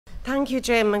Thank you,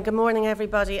 Jim, and good morning,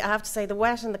 everybody. I have to say the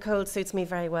wet and the cold suits me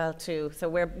very well too. So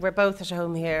we're both at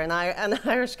home here, an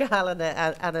Irish gal and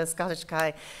a Scottish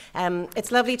guy.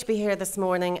 It's lovely to be here this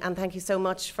morning, and thank you so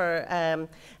much for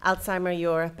Alzheimer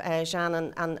Europe,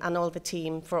 Jeanne and all the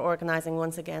team for organising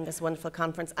once again this wonderful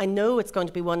conference. I know it's going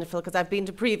to be wonderful because I've been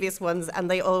to previous ones and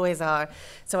they always are.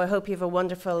 So I hope you have a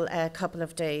wonderful couple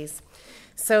of days.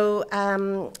 So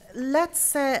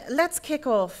let's kick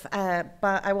off.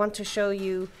 But I want to show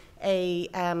you a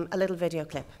little video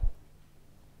clip.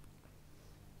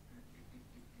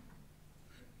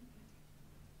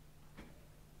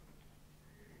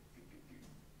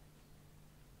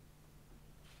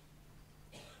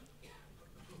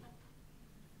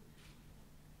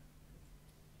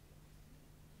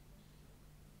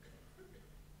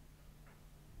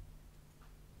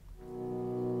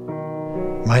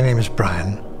 My name is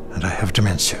Brian, and I have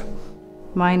dementia.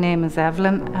 My name is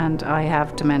Evelyn, and I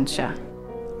have dementia.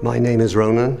 My name is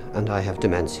Ronan, and I have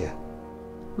dementia.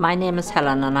 My name is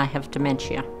Helen, and I have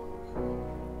dementia.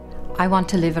 I want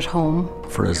to live at home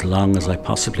for as long as I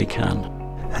possibly can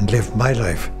and live my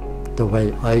life the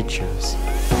way I choose.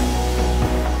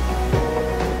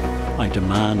 I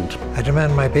demand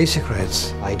my basic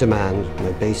rights. I demand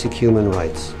my basic human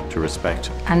rights. To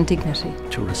respect and dignity.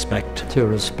 To respect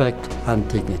and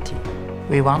dignity.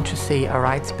 We want to see a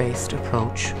rights-based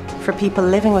approach for people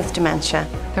living with dementia,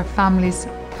 their families,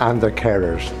 and their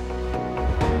carers.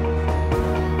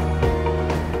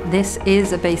 This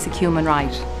is a basic human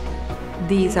right.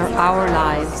 These are our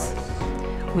lives.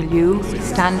 Will you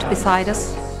stand beside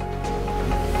us?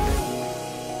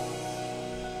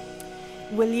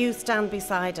 Will you stand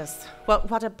beside us?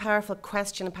 What a powerful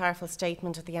question, a powerful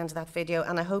statement at the end of that video,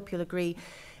 and I hope you'll agree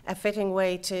a fitting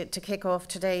way to kick off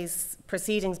today's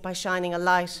proceedings by shining a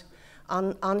light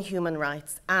on human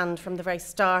rights, and from the very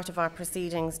start of our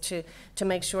proceedings to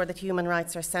make sure that human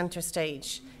rights are centre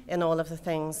stage in all of the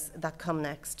things that come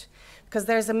next. Because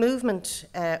there's a movement,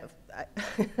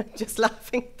 just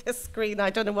laughing at this screen, I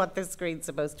don't know what this screen's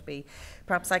supposed to be.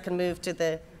 Perhaps I can move to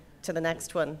the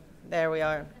next one. There we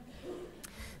are.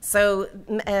 So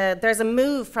there's a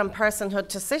move from personhood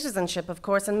to citizenship, of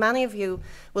course, and many of you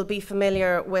will be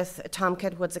familiar with Tom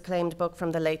Kitwood's acclaimed book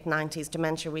from the late 90s,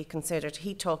 Dementia Reconsidered.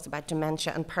 He talks about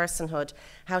dementia and personhood,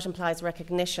 how it implies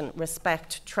recognition,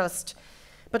 respect, trust.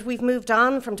 But we've moved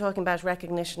on from talking about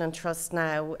recognition and trust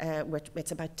now.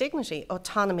 It's about dignity,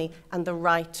 autonomy, and the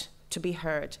right to be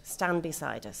heard. Stand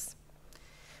beside us.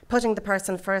 Putting the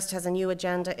person first has a new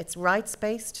agenda. It's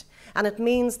rights-based, and it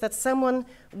means that someone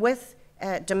with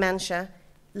dementia,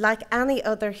 like any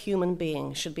other human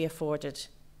being, should be afforded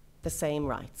the same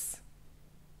rights.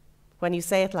 When you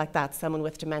say it like that, someone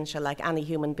with dementia, like any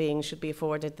human being, should be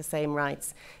afforded the same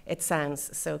rights, it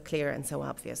sounds so clear and so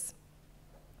obvious.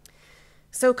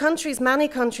 So many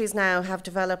countries now have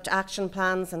developed action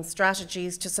plans and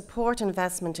strategies to support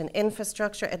investment in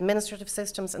infrastructure, administrative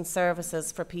systems and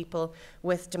services for people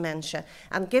with dementia.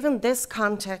 And given this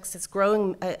context, it's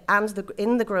growing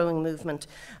in the growing movement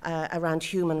around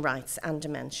human rights and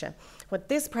dementia. What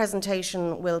this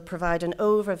presentation will provide an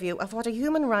overview of what a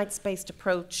human rights-based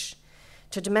approach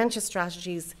to dementia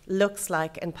strategies looks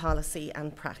like in policy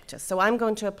and practice. So I'm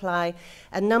going to apply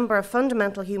a number of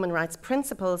fundamental human rights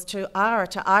principles to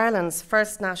Ireland's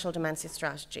first national dementia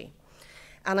strategy.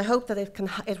 And I hope that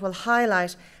it will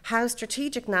highlight how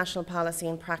strategic national policy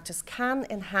and practice can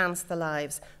enhance the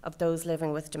lives of those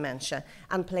living with dementia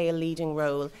and play a leading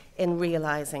role in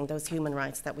realising those human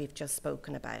rights that we've just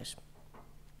spoken about.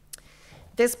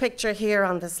 This picture here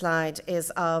on the slide is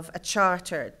of a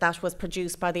charter that was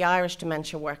produced by the Irish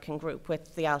Dementia Working Group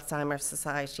with the Alzheimer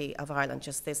Society of Ireland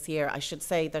just this year. I should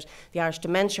say that the Irish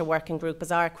Dementia Working Group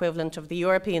is our equivalent of the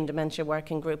European Dementia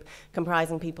Working Group,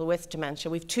 comprising people with dementia.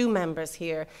 We've 2 members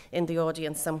here in the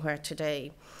audience somewhere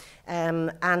today.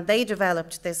 And they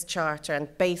developed this charter and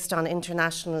based on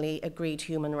internationally agreed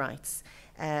human rights.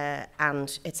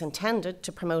 And it's intended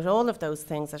to promote all of those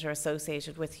things that are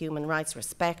associated with human rights: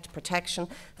 respect, protection,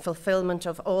 fulfillment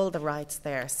of all the rights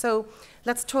there. So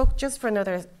let's talk just for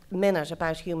another minute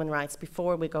about human rights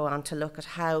before we go on to look at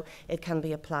how it can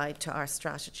be applied to our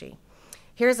strategy.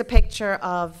 Here's a picture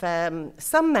of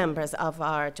some members of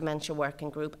our Dementia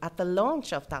Working Group at the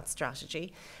launch of that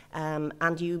strategy.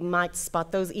 And you might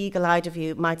spot, those eagle-eyed of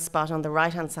you might spot on the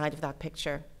right-hand side of that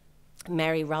picture,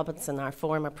 Mary Robinson, our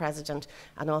former president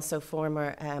and also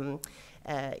former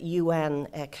UN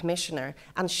commissioner,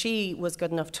 and she was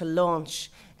good enough to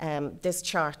launch this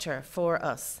charter for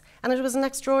us. And it was an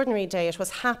extraordinary day. It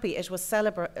was happy, it was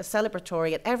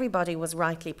celebratory, and everybody was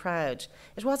rightly proud.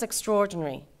 It was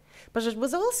extraordinary. But it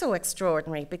was also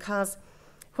extraordinary because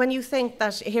when you think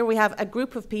that here we have a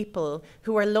group of people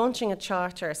who are launching a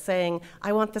charter saying,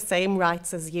 I want the same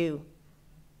rights as you.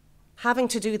 Having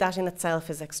to do that in itself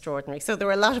is extraordinary. So there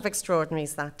were a lot of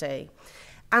extraordinaries that day.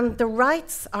 And the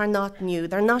rights are not new,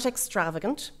 they're not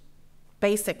extravagant.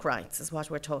 Basic rights is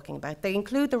what we're talking about. They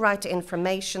include the right to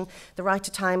information, the right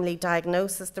to timely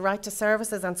diagnosis, the right to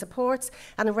services and supports,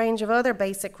 and a range of other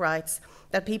basic rights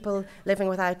that people living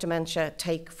without dementia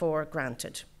take for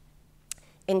granted.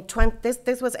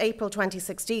 This was April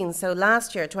 2016, so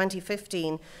last year,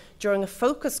 2015, during a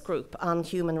focus group on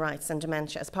human rights and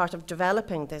dementia as part of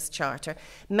developing this charter,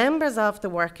 members of the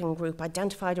working group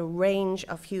identified a range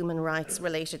of human rights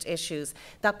related issues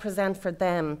that present for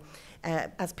them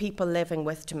as people living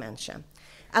with dementia.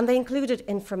 And they included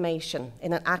information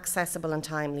in an accessible and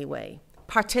timely way.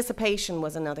 Participation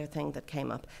was another thing that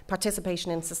came up.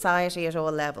 Participation in society at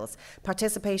all levels.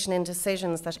 Participation in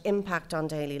decisions that impact on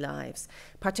daily lives.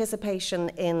 Participation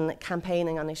in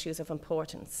campaigning on issues of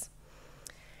importance.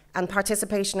 And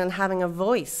participation in having a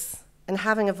voice. And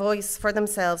having a voice for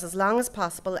themselves as long as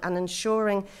possible, and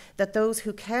ensuring that those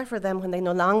who care for them when they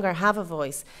no longer have a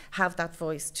voice have that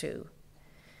voice too.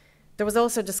 There was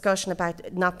also discussion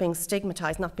about not being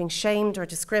stigmatised, not being shamed or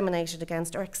discriminated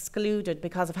against or excluded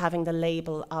because of having the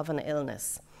label of an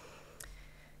illness.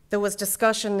 There was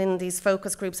discussion in these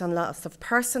focus groups on loss of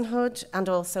personhood and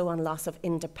also on loss of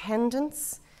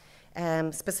independence,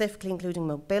 specifically including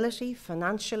mobility,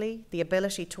 financially, the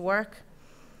ability to work.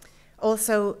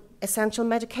 Also, essential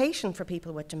medication for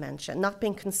people with dementia, not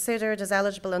being considered as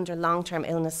eligible under long-term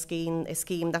illness scheme, a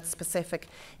scheme that's specific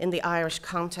in the Irish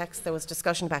context. There was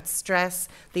discussion about stress,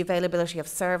 the availability of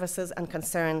services, and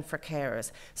concern for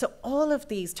carers. So all of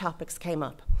these topics came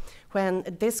up when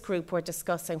this group were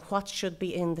discussing what should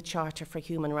be in the Charter for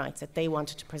Human Rights that they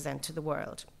wanted to present to the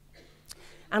world.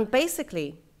 And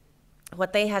basically,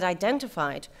 what they had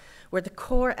identified were the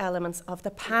core elements of the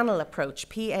panel approach,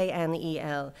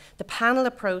 P-A-N-E-L, the panel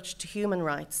approach to human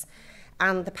rights.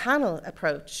 And the panel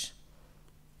approach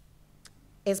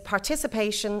is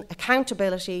participation,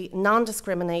 accountability,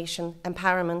 non-discrimination,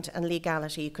 empowerment, and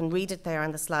legality. You can read it there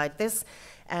on the slide. This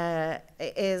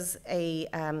is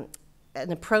an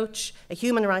approach, a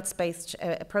human rights-based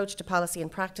approach to policy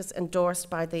and practice endorsed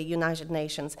by the United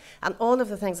Nations. And all of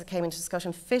the things that came into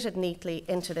discussion fitted neatly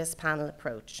into this panel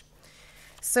approach.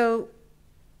 So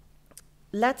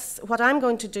what I'm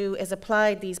going to do is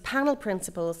apply these panel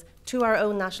principles to our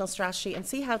own national strategy and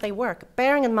see how they work.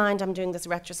 Bearing in mind I'm doing this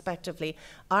retrospectively,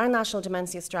 our national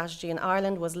dementia strategy in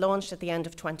Ireland was launched at the end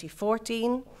of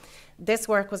 2014. This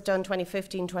work was done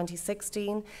 2015,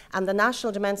 2016, and the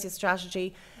national dementia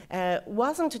strategy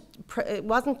wasn't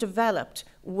developed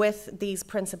with these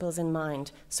principles in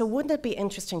mind. So wouldn't it be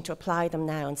interesting to apply them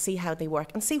now and see how they work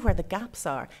and see where the gaps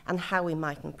are and how we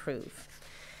might improve?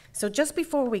 So just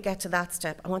before we get to that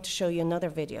step, I want to show you another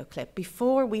video clip.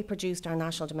 Before we produced our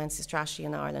national dementia strategy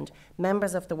in Ireland,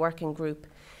 members of the working group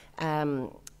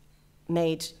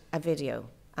made a video,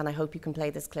 and I hope you can play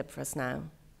this clip for us now.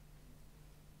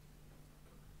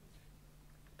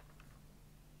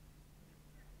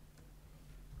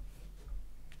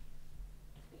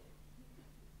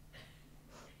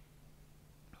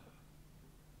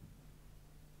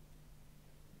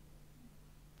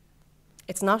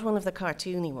 It's not one of the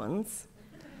cartoony ones.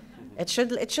 It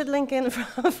should link in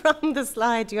from the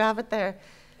slide. Do you have it there?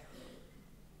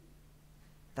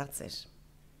 That's it.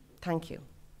 Thank you.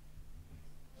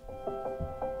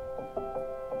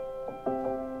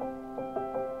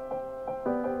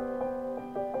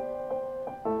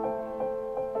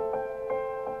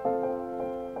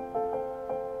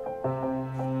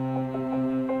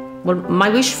 Well, my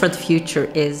wish for the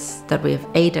future is that we have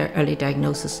A, early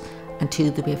diagnosis, and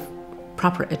 2, that we have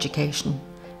proper education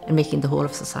and making the whole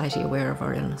of society aware of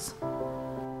our illness.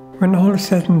 When all is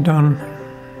said and done,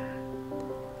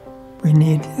 we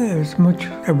need as much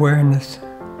awareness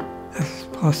as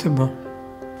possible.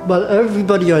 Well,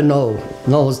 everybody I know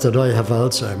knows that I have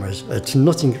Alzheimer's. It's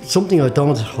something I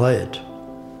don't hide.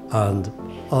 And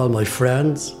all my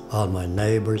friends, all my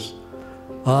neighbours,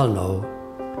 all know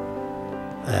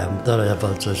that I have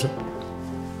Alzheimer's.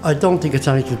 I don't think it's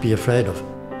anything to be afraid of.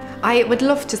 I would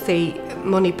love to see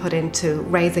money put into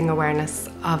raising awareness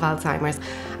of Alzheimer's.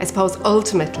 I suppose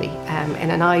ultimately, in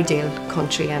an ideal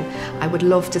country, and I would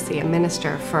love to see a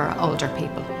minister for older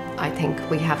people. I think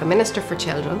we have a minister for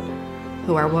children,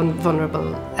 who are one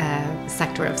vulnerable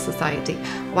sector of society.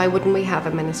 Why wouldn't we have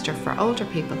a minister for older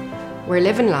people? We're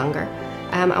living longer,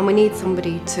 and we need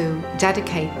somebody to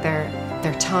dedicate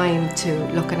their time to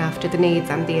looking after the needs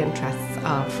and the interests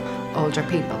of older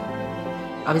people.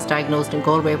 I was diagnosed in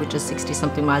Galway, which is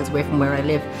 60-something miles away from where I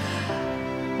live.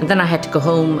 And then I had to go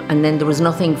home, and then there was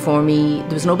nobody for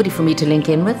me to link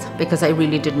in with, because I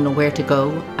really didn't know where to go.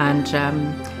 And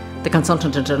the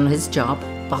consultant had done his job,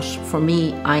 but for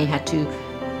me, I had to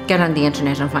get on the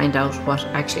internet and find out what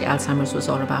actually Alzheimer's was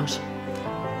all about.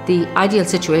 The ideal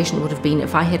situation would have been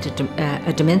if I had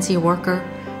a dementia worker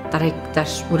that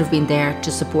would have been there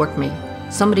to support me.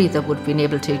 Somebody that would have been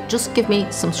able to just give me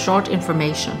some short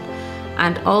information.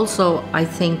 And also, I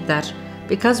think that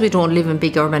because we don't live in a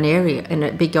big urban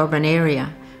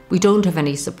area, we don't have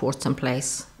any supports in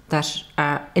place that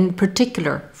are in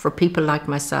particular for people like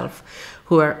myself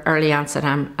who are early onset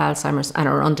Alzheimer's and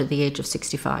are under the age of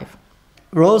 65.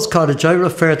 Rose Cottage, I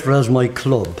refer to it as my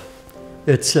club.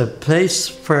 It's a place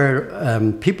where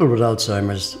people with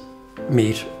Alzheimer's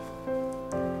meet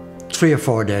 3 or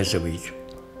 4 days a week.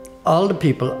 All the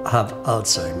people have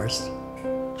Alzheimer's,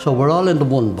 so we're all in the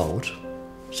one boat.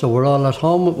 So we're all at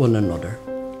home with one another.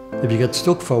 If you get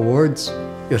stuck for words,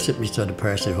 you're sitting beside a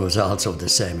person who's also the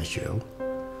same as you.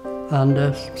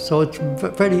 And so it's a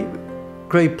very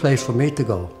great place for me to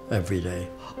go every day.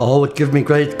 Oh, it gives me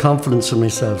great confidence in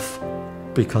myself,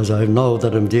 because I know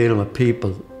that I'm dealing with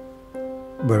people.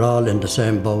 We're all in the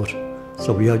same boat,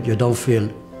 so you don't feel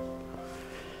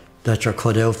that you're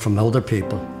cut out from other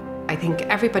people. I think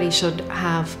everybody should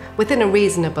have, within a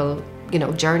reasonable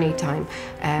journey time,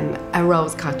 a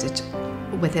Rose Cottage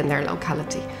within their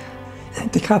locality.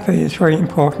 The cafe is very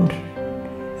important.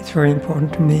 It's very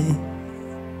important to me.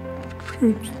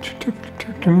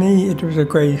 To me, it was a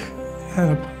great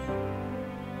help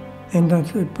in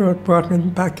that it brought me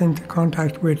back into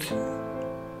contact with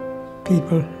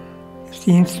people. It's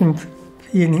the instant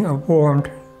feeling of warmth.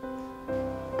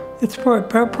 It's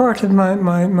part of my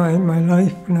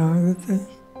life now.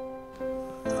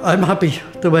 I'm happy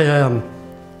the way I am,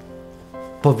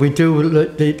 but we do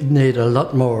need a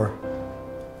lot more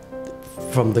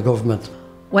from the government.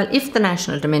 Well, if the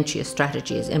National Dementia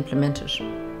Strategy is implemented,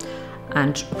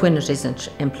 and when it isn't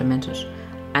implemented,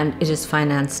 and it is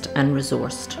financed and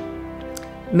resourced,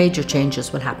 major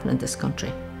changes will happen in this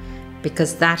country,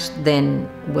 because that then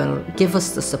will give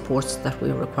us the supports that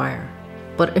we require.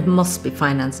 But it must be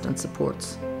financed and supported.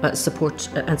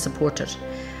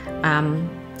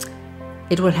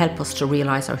 It will help us to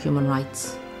realise our human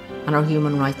rights, and our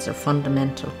human rights are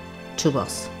fundamental to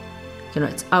us.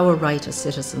 It's our right as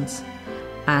citizens,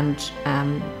 and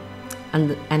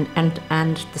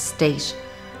the state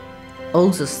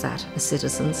owes us that as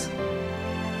citizens.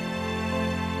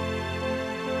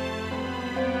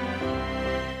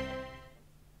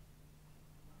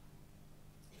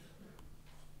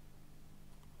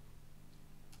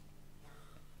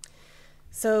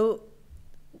 So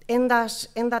in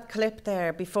that clip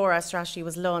there, before our strategy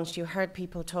was launched, you heard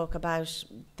people talk about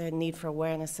the need for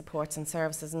awareness, supports and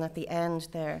services, and at the end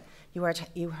there,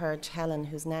 you heard Helen,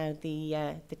 who's now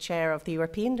the chair of the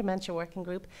European Dementia Working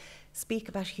Group, speak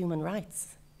about human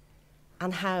rights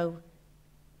and how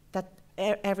that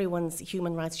everyone's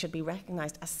human rights should be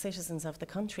recognised as citizens of the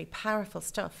country. Powerful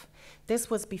stuff. This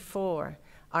was before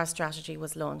our strategy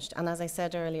was launched, and as I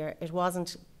said earlier, it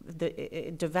wasn't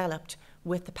developed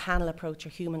with the panel approach or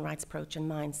human rights approach in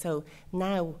mind. So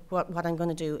now what I'm going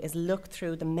to do is look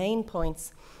through the main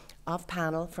points of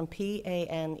panel from P, A,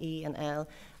 N, E and L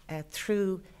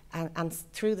through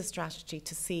the strategy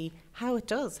to see how it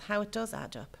does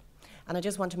add up. And I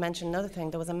just want to mention another thing.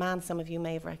 There was a man some of you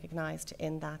may have recognised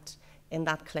in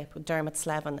that clip, Dermot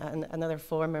Slevin, another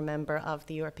former member of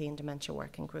the European Dementia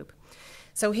Working Group.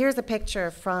 So here's a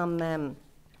picture from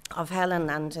of Helen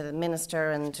and a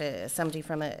minister and somebody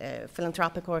from a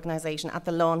philanthropic organisation at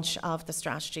the launch of the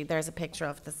strategy. There's a picture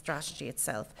of the strategy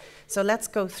itself. So let's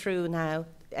go through now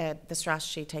the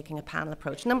strategy taking a panel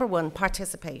approach. Number one,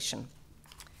 participation.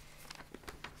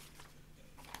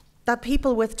 That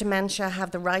people with dementia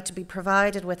have the right to be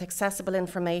provided with accessible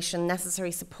information,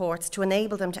 necessary supports to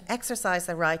enable them to exercise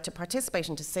their right to participate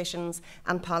in decisions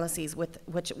and policies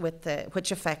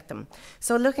which affect them.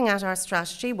 So looking at our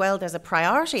strategy, well, there's a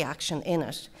priority action in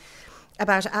it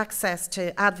about access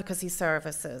to advocacy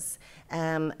services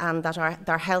and that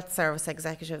our health service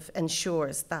executive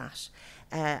ensures that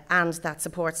and that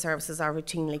support services are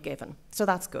routinely given. So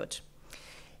that's good.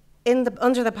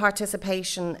 Under the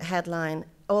participation headline,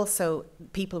 also,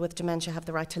 people with dementia have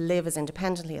the right to live as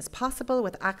independently as possible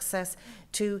with access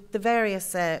to the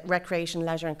various recreation,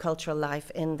 leisure and cultural life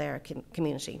in their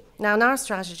community. Now, in our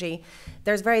strategy,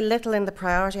 there's very little in the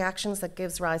priority actions that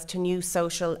gives rise to new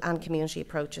social and community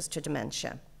approaches to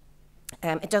dementia.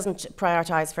 It doesn't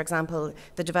prioritise, for example,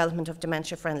 the development of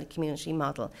dementia-friendly community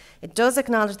model. It does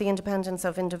acknowledge the independence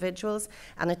of individuals,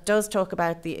 and it does talk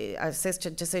about the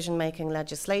assisted decision-making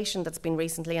legislation that's been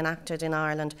recently enacted in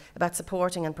Ireland about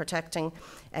supporting and protecting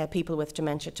people with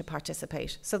dementia to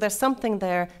participate. So there's something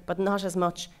there, but not as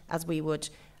much as we would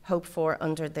hope for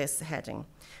under this heading.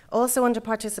 Also under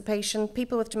participation,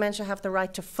 people with dementia have the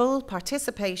right to full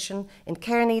participation in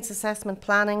care needs assessment,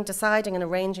 planning, deciding and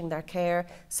arranging their care,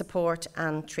 support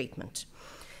and treatment.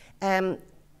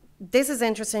 This is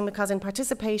interesting because in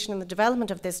participation in the development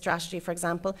of this strategy, for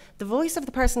example, the voice of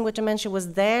the person with dementia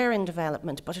was there in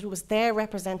development, but it was there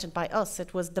represented by us.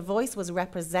 The voice was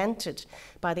represented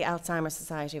by the Alzheimer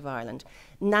Society of Ireland.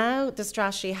 Now the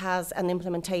strategy has an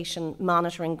implementation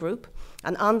monitoring group,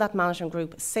 and on that monitoring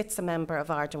group sits a member of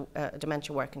our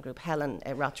dementia working group, Helen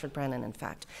Rochford-Brennan, in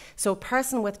fact. So a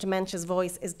person with dementia's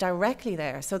voice is directly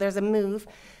there. So there's a move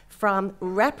from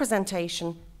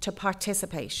representation to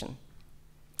participation.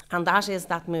 And that is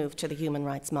that move to the human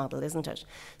rights model, isn't it?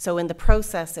 So in the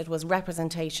process, it was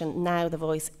representation. Now the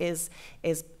voice is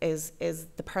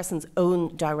the person's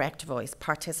own direct voice,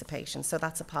 participation. So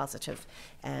that's a positive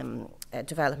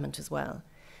development as well.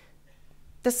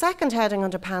 The second heading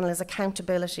under panel is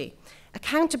accountability.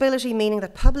 Accountability meaning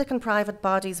that public and private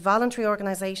bodies, voluntary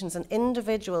organisations and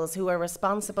individuals who are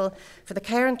responsible for the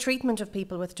care and treatment of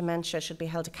people with dementia should be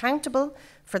held accountable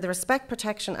for the respect,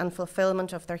 protection and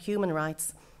fulfilment of their human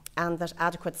rights, and that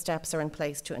adequate steps are in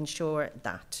place to ensure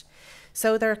that.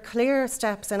 So there are clear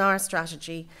steps in our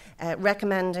strategy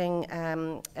recommending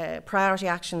priority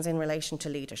actions in relation to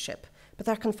leadership, but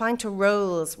they're confined to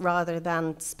roles rather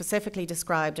than specifically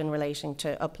described in relation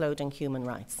to uploading human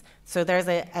rights. So there's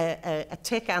a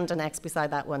tick and an X beside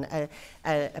that one,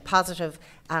 a positive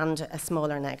and a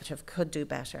smaller negative, could do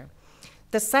better.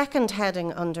 The second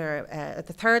heading under,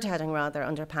 the third heading rather,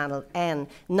 under panel N,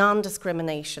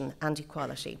 non-discrimination and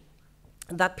equality.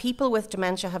 That people with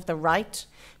dementia have the right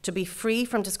to be free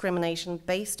from discrimination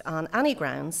based on any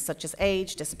grounds, such as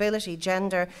age, disability,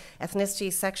 gender,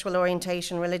 ethnicity, sexual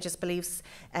orientation, religious beliefs,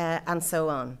 and so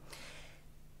on.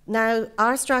 Now,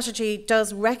 our strategy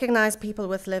does recognise people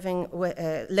with living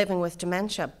with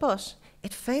dementia, but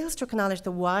it fails to acknowledge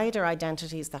the wider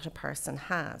identities that a person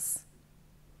has.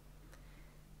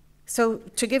 So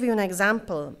to give you an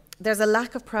example, there's a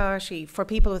lack of priority for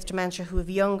people with dementia who have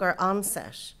younger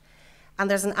onset, and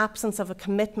there's an absence of a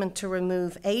commitment to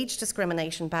remove age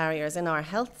discrimination barriers in our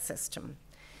health system.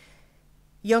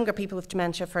 Younger people with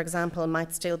dementia, for example,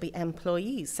 might still be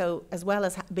employees, so as well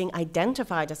as being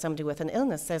identified as somebody with an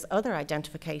illness, there's other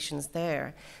identifications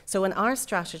there. So in our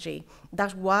strategy,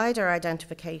 that wider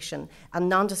identification and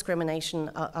non-discrimination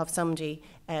of somebody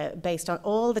based on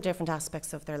all the different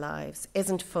aspects of their lives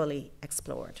isn't fully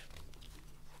explored.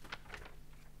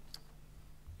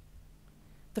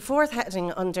 The fourth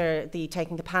heading under the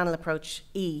Taking the Panel approach,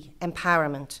 E,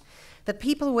 empowerment. That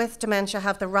people with dementia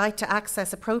have the right to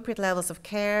access appropriate levels of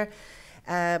care,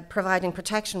 providing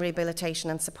protection,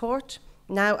 rehabilitation and support.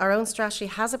 Now, our own strategy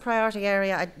has a priority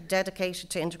area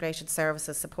dedicated to integrated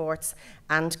services, supports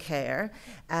and care.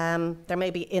 There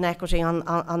may be inequity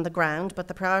on the ground, but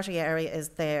the priority area is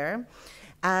there.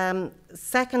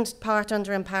 Second part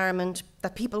under empowerment,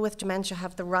 that people with dementia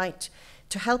have the right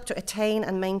to help to attain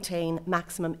and maintain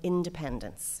maximum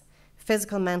independence.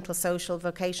 Physical, mental, social,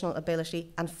 vocational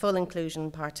ability, and full inclusion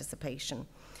and participation.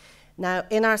 Now,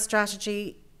 in our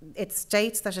strategy, it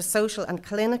states that a social and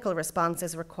clinical response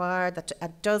is required. That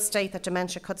it does state that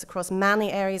dementia cuts across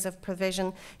many areas of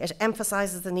provision. It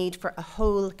emphasises the need for a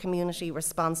whole community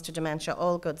response to dementia,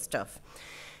 all good stuff.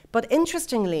 But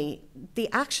interestingly, the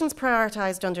actions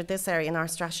prioritised under this area in our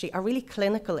strategy are really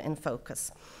clinical in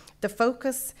focus. The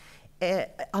focus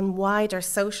on wider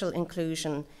social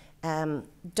inclusion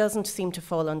doesn't seem to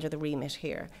fall under the remit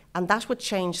here. And that would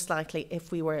change slightly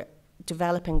if we were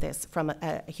developing this from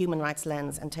a human rights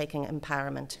lens and taking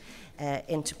empowerment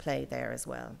into play there as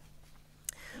well.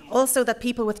 Also, that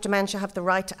people with dementia have the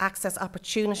right to access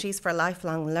opportunities for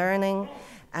lifelong learning,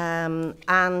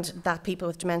 and that people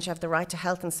with dementia have the right to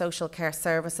health and social care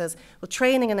services. Well,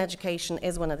 training and education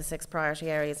is one of the 6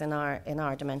 priority areas in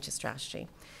our dementia strategy.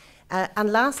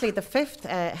 And lastly, the fifth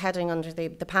heading under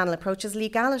the panel approach is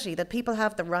legality, that people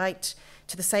have the right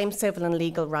to the same civil and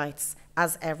legal rights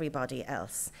as everybody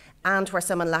else. And where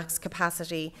someone lacks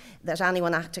capacity, that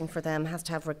anyone acting for them has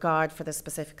to have regard for the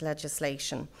specific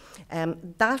legislation.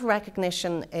 That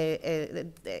recognition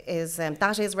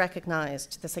that is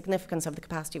recognised, the significance of the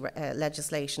capacity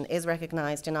legislation is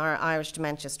recognised in our Irish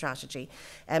dementia strategy,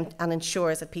 and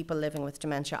ensures that people living with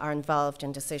dementia are involved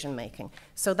in decision making.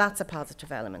 So that's a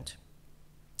positive element.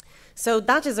 So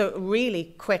that is a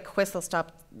really quick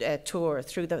whistle-stop tour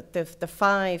through the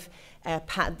 5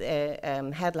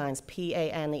 headlines,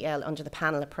 PANEL, under the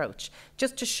panel approach,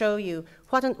 just to show you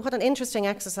what an interesting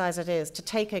exercise it is to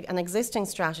take an existing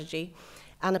strategy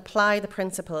and apply the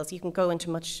principles. You can go into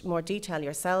much more detail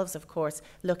yourselves, of course,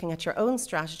 looking at your own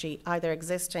strategy, either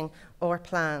existing or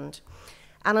planned.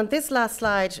 And on this last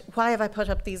slide, why have I put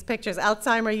up these pictures?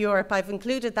 Alzheimer Europe, I've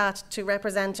included that to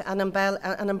represent an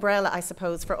umbrella, I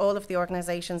suppose, for all of the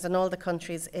organisations in all the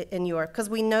countries in Europe,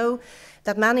 because we know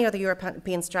that many other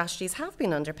European strategies have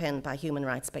been underpinned by human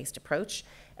rights-based approach.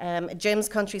 Jim's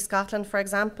country, Scotland, for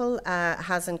example,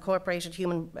 has incorporated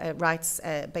human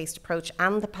rights-based approach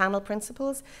and the panel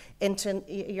principles into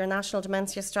your national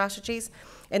dementia strategies.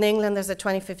 In England, there's a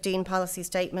 2015 policy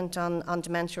statement on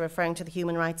dementia referring to the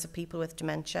human rights of people with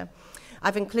dementia.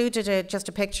 I've included just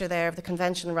a picture there of the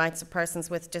Convention on Rights of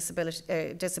Persons with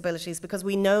Disabilities, because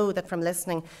we know that from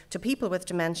listening to people with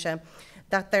dementia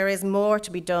that there is more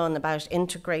to be done about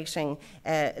integrating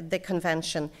the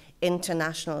Convention into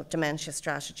national dementia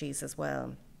strategies as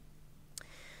well.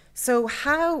 So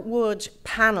how would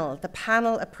the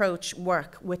panel approach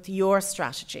work with your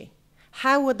strategy?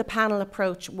 How would the panel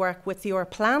approach work with your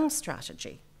planned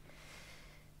strategy?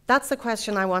 That's the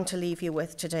question I want to leave you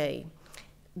with today,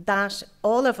 that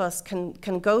all of us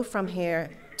can go from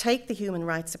here, take the human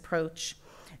rights approach,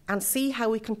 and see how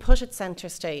we can put it centre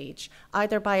stage,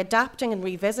 either by adapting and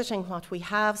revisiting what we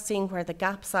have, seeing where the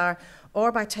gaps are,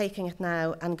 or by taking it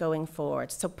now and going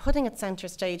forward. So putting it centre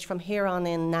stage from here on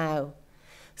in now,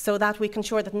 so that we can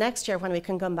ensure that next year when we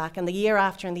can come back, and the year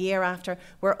after,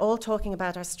 we're all talking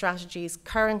about our strategies,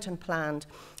 current and planned,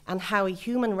 and how a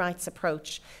human rights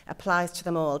approach applies to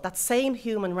them all. That same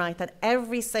human right that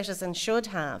every citizen should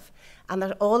have, and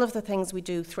that all of the things we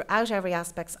do throughout every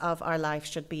aspect of our life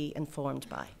should be informed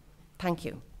by. Thank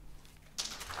you.